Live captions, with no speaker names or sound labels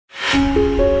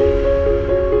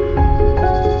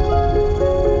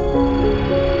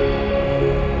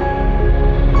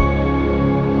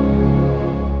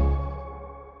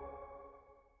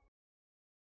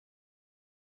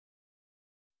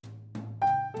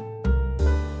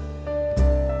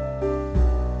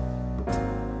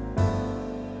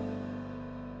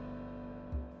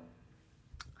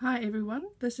Hi everyone,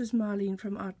 this is Marlene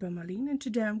from Art by Marlene, and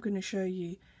today I'm going to show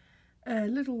you a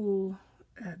little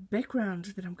background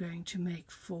that I'm going to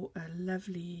make for a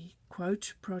lovely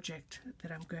quote project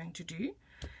that I'm going to do.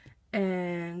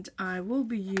 And I will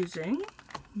be using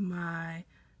my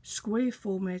square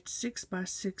format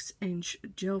 6x6 inch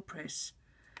gel press.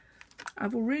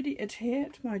 I've already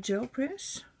adhered my gel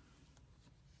press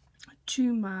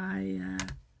to my, you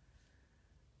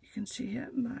can see here,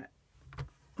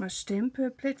 my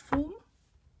stamper platform,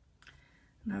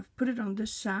 and I've put it on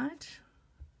this side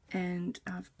and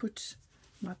I've put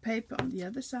my paper on the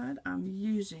other side. I'm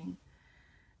using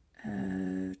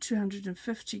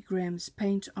 250 grams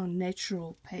paint on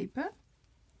natural paper,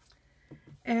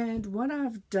 and what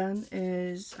I've done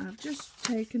is I've just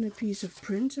taken a piece of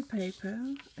printer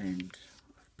paper and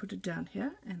I've put it down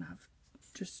here, and I've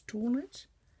just torn it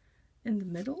in the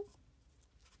middle,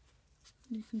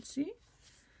 you can see.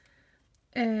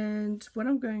 And what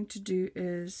I'm going to do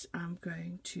is I'm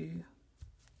going to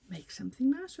make something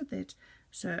nice with it.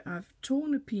 So I've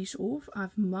torn a piece off.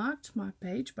 I've marked my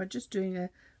page by just doing a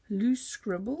loose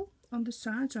scribble on the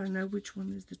side so I know which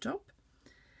one is the top.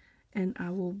 And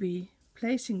I will be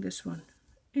placing this one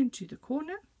into the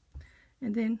corner,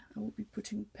 and then I will be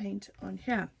putting paint on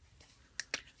here.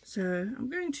 So I'm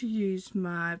going to use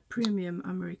my premium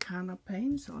Americana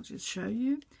paints. I'll just show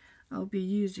you. I'll be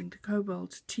using the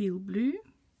cobalt teal blue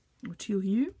or teal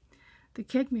hue, the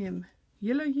cadmium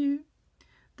yellow hue,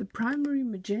 the primary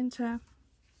magenta,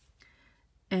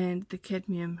 and the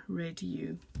cadmium red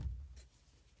hue.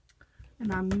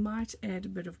 And I might add a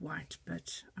bit of white,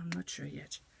 but I'm not sure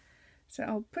yet. So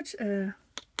I'll put a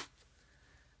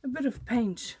bit of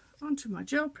paint onto my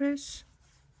gel press.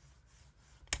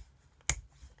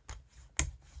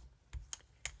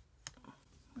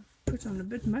 I've put on a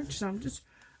bit much, so I'm just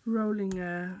rolling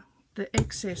the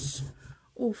excess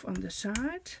off on the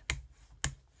side.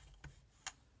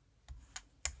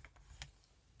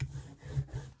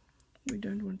 We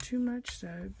don't want too much,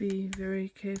 so be very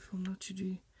careful not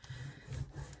to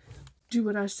do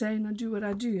what I say, not do what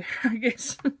I do, I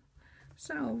guess.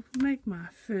 So I'll make my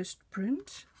first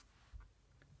print.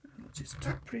 I'll just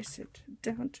press it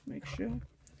down to make sure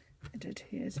it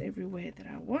adheres everywhere that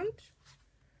I want,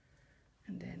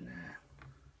 and then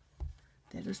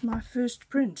that is my first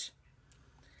print.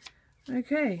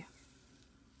 Okay,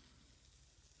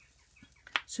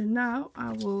 so now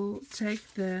I will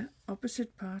take the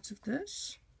opposite part of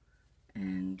this,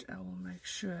 and I will make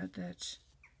sure that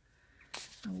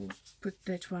I will put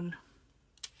that one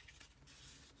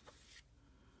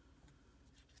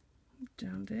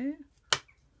down there.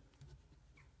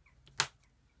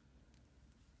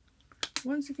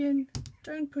 Once again,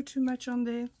 don't put too much on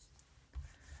there.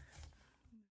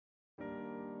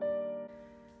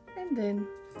 And then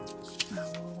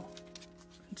I will,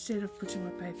 instead of putting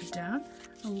my paper down,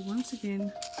 I will once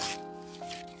again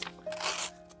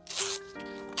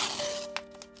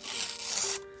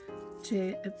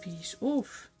tear a piece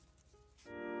off.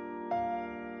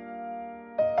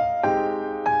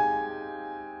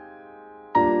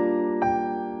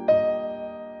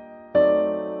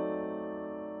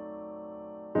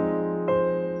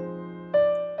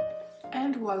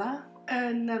 And voila,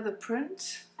 another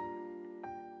print.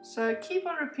 So keep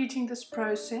on repeating this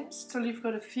process till you've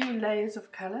got a few layers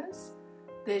of colors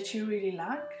that you really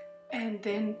like, and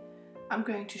then I'm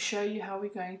going to show you how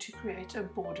we're going to create a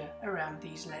border around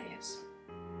these layers.